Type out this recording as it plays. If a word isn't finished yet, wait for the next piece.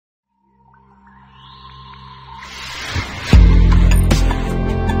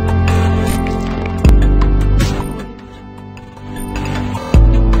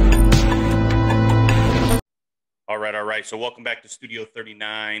right, so welcome back to Studio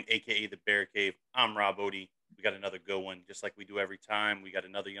 39, aka the Bear Cave. I'm Rob Odie. We got another good one, just like we do every time. We got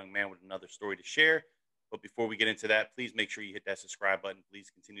another young man with another story to share. But before we get into that, please make sure you hit that subscribe button.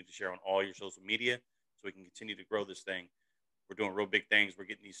 Please continue to share on all your social media so we can continue to grow this thing. We're doing real big things. We're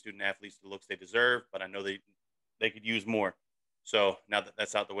getting these student athletes the looks they deserve, but I know they could use more. So now that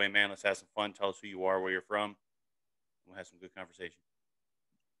that's out the way, man, let's have some fun. Tell us who you are, where you're from. We'll have some good conversation.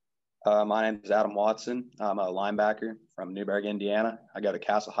 My name is Adam Watson. I'm a linebacker from Newburgh, Indiana. I go to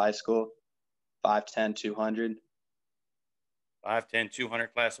Castle High School, 5'10", 200, 5'10", 200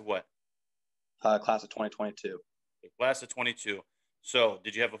 class of what? class of 2022. The class of 22. So,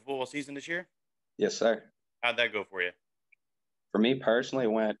 did you have a football season this year? Yes, sir. How'd that go for you? For me personally,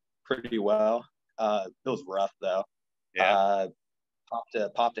 it went pretty well. It was rough though. Yeah. Uh,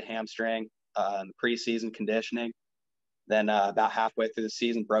 popped a hamstring in the preseason conditioning. Then about halfway through the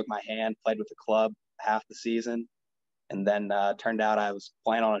season, broke my hand. Played with the club half the season, and then turned out I was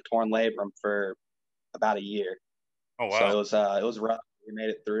playing on a torn labrum for about a year. Oh, So wow. it was rough. We made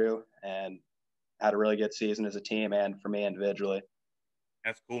it through and had a really good season as a team and for me individually.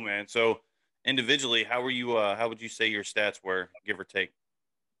 That's cool, man. So, individually, how were you? How would you say your stats were, give or take?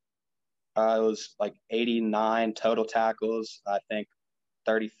 It was like 89 total tackles, I think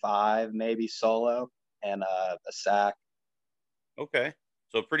 35 maybe solo, and a sack. Okay.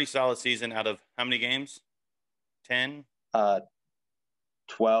 So, a pretty solid season out of how many games? 10? Uh,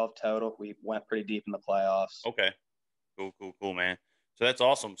 12 total. We went pretty deep in the playoffs. Okay. Cool, cool, cool, man. So, that's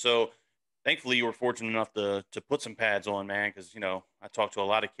awesome. So, thankfully, you were fortunate enough to put some pads on, man, because, I talked to a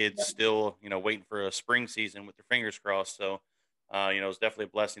lot of kids still, waiting for a spring season with their fingers crossed. So, it's definitely a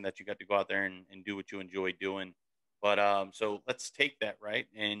blessing that you got to go out there and do what you enjoy doing. But so let's take that, right?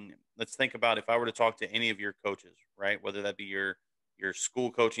 And let's think about if I were to talk to any of your coaches, right? Whether that be your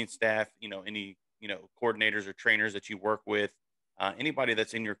school coaching staff, any, coordinators or trainers that you work with, anybody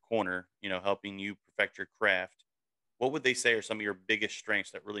that's in your corner, helping you perfect your craft, what would they say are some of your biggest strengths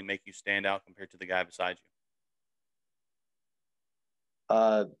that really make you stand out compared to the guy beside you?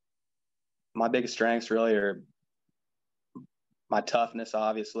 Uh, my biggest strengths really are my toughness,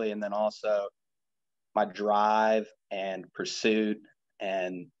 obviously, and then also my drive and pursuit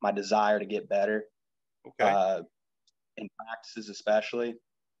and my desire to get better. Okay. Uh, in practices, especially,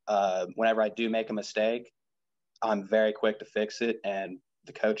 whenever I do make a mistake, I'm very quick to fix it, and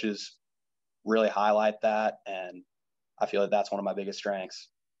the coaches really highlight that, and I feel like that's one of my biggest strengths.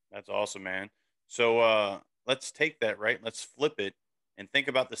 That's awesome, man. So let's take that, right? Let's flip it and think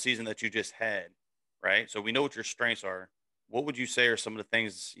about the season that you just had, right? So we know what your strengths are. What would you say are some of the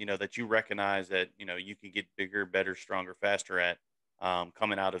things, that you recognize that, you can get bigger, better, stronger, faster at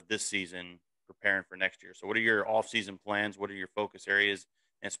coming out of this season, preparing for next year? So what are your off-season plans? What are your focus areas?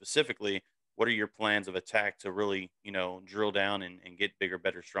 And specifically, what are your plans of attack to really, drill down and get bigger,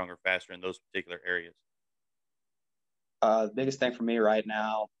 better, stronger, faster in those particular areas? The biggest thing for me right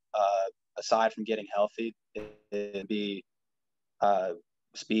now, aside from getting healthy, it'd be uh,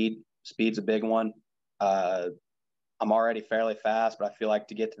 speed. Speed's a big one. Uh, I'm already fairly fast, but I feel like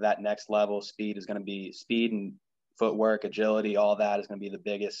to get to that next level, speed and footwork, agility, all that is going to be the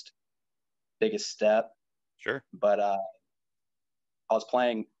biggest step. Sure. But I was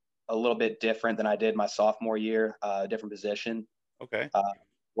playing a little bit different than I did my sophomore year, different position. Okay. Uh,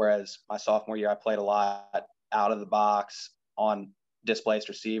 Whereas my sophomore year, I played a lot out of the box on displaced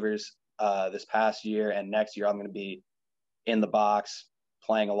receivers. This past year and next year, I'm going to be in the box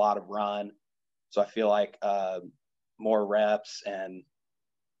playing a lot of run. So I feel like more reps and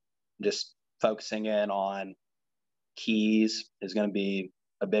just focusing in on keys is going to be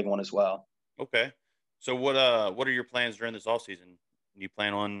a big one as well. Okay. So what are your plans during this off season? You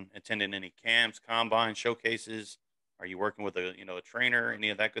plan on attending any camps, combine, showcases? Are you working with a trainer, any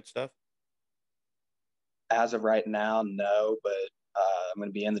of that good stuff? As of right now, no, but I'm going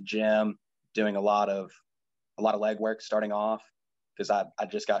to be in the gym doing a lot of leg work starting off because I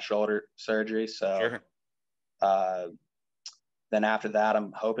just got shoulder surgery. So Sure. uh, then after that,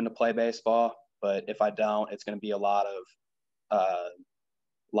 I'm hoping to play baseball. But if I don't, it's going to be a lot of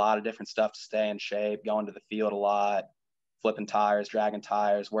different stuff to stay in shape, going to the field a lot, flipping tires, dragging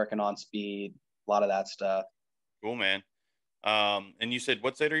tires, working on speed, a lot of that stuff. Cool, man. And you said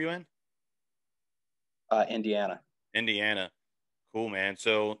what state are you in? Indiana. Indiana. Cool, man.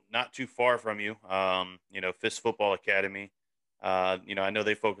 So not too far from you. Fist Football Academy. I know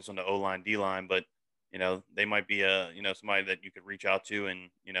they focus on the O line, D line, but they might be somebody that you could reach out to and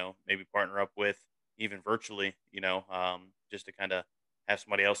maybe partner up with even virtually. Just to kind of have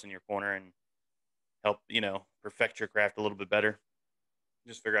somebody else in your corner and help perfect your craft a little bit better.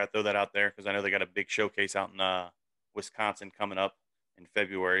 Just figure out throw that out there because I know they got a big showcase out in Wisconsin coming up in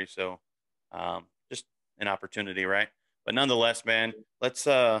February. So just an opportunity, right? But nonetheless, man, let's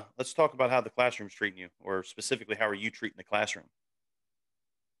talk about how the classroom's treating you, or specifically how are you treating the classroom?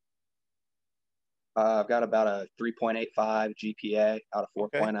 I've got about a 3.85 GPA out of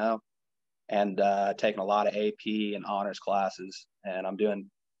Okay. 4.0, and taking a lot of AP and honors classes, and I'm doing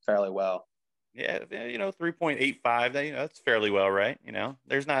fairly well. Yeah, 3.85, that's fairly well, right?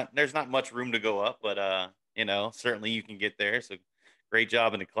 There's not much room to go up, but certainly you can get there. So great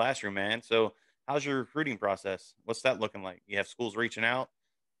job in the classroom, man. So how's your recruiting process? What's that looking like? You have schools reaching out?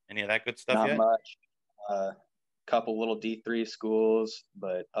 Any of that good stuff Not yet? much. A couple little D3 schools,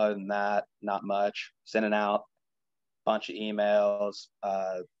 but other than that, not much. Sending out a bunch of emails,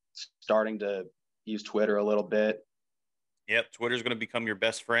 starting to use Twitter a little bit. Yep, Twitter's going to become your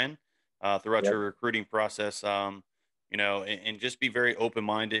best friend throughout Yep. your recruiting process. And just be very open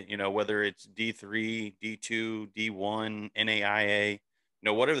minded. Whether it's D3, D2, D1, NAIA,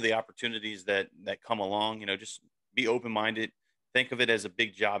 whatever the opportunities that come along. Just be open minded. Think of it as a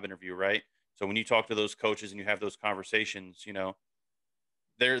big job interview, right? So when you talk to those coaches and you have those conversations,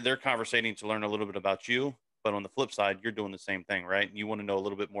 they're conversating to learn a little bit about you, but on the flip side you're doing the same thing, right? And you want to know a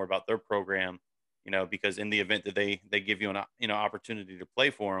little bit more about their program, because in the event that they give you an opportunity to play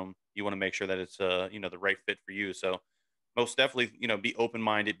for them, you want to make sure that it's the right fit for you. So most definitely, be open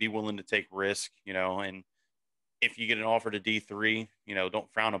minded, be willing to take risk, and if you get an offer to D3,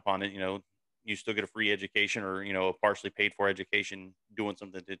 don't frown upon it. You still get a free education, or a partially paid for education doing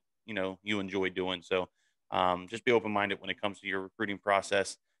something that you enjoy doing. So just be open minded when it comes to your recruiting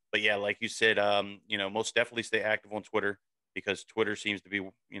process. But yeah, like you said, most definitely stay active on Twitter, because Twitter seems to be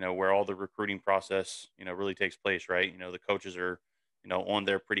where all the recruiting process really takes place, right? The coaches are on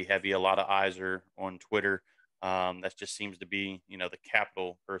there pretty heavy. A lot of eyes are on Twitter. That just seems to be the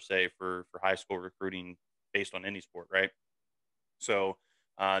capital per se for high school recruiting based on any sport, right? So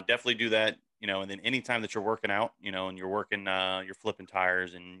definitely do that, and then anytime that you're working out, and you're working, you're flipping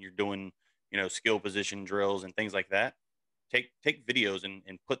tires and you're doing, skill position drills and things like that, take videos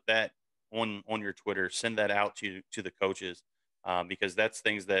and put that on your Twitter, send that out to the coaches, because that's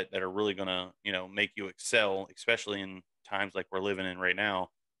things that are really gonna, make you excel, especially in times like we're living in right now,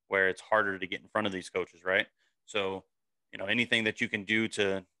 where it's harder to get in front of these coaches, right? So, anything that you can do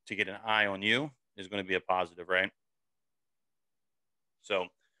to get an eye on you is going to be a positive, right? So,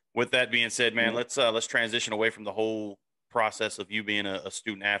 with that being said, man, let's transition away from the whole process of you being a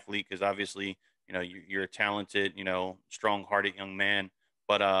student athlete, because obviously, you're a talented, strong-hearted young man.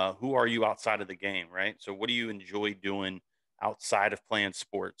 But who are you outside of the game, right? So, what do you enjoy doing outside of playing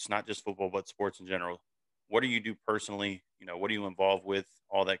sports, not just football, but sports in general? What do you do personally? What are you involved with?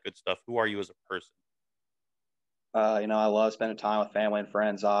 All that good stuff. Who are you as a person? I love spending time with family and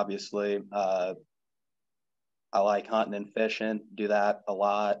friends, obviously. I like hunting and fishing, do that a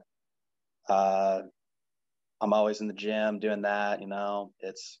lot. Uh, I'm always in the gym doing that.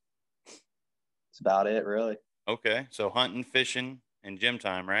 It's about it, really. Okay, so hunting, fishing, and gym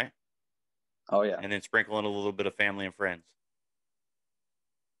time, right? Oh yeah. And then sprinkling a little bit of family and friends.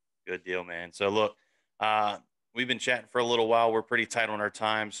 Good deal, man. So look, uh, we've been chatting for a little while. We're pretty tight on our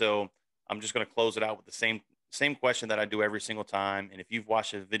time, so I'm just going to close it out with the same question that I do every single time. And if you've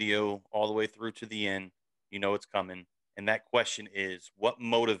watched a video all the way through to the end, you know it's coming. And that question is, what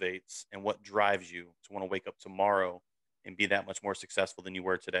motivates and what drives you to want to wake up tomorrow and be that much more successful than you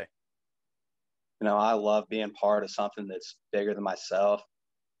were today? I love being part of something that's bigger than myself.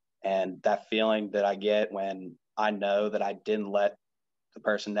 And that feeling that I get when I know that I didn't let the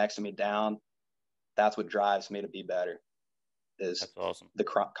person next to me down, that's what drives me to be better, is That's awesome. the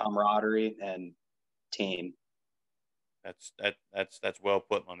camaraderie and team. That's well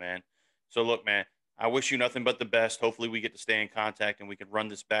put, my man. So look, man, I wish you nothing but the best. Hopefully, we get to stay in contact and we can run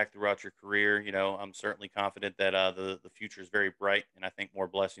this back throughout your career. I'm certainly confident that the future is very bright, and I think more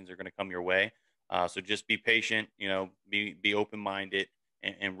blessings are going to come your way. So just be patient. Be open minded,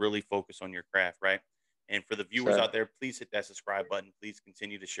 and really focus on your craft, right? And for the viewers So, out there, please hit that subscribe button. Please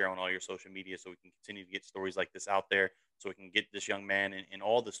continue to share on all your social media so we can continue to get stories like this out there, so we can get this young man and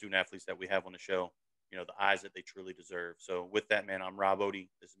all the student athletes that we have on the show, the eyes that they truly deserve. So with that, man, I'm Rob Odie.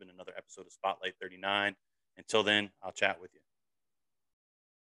 This has been another episode of Spotlight 39. Until then, I'll chat with you.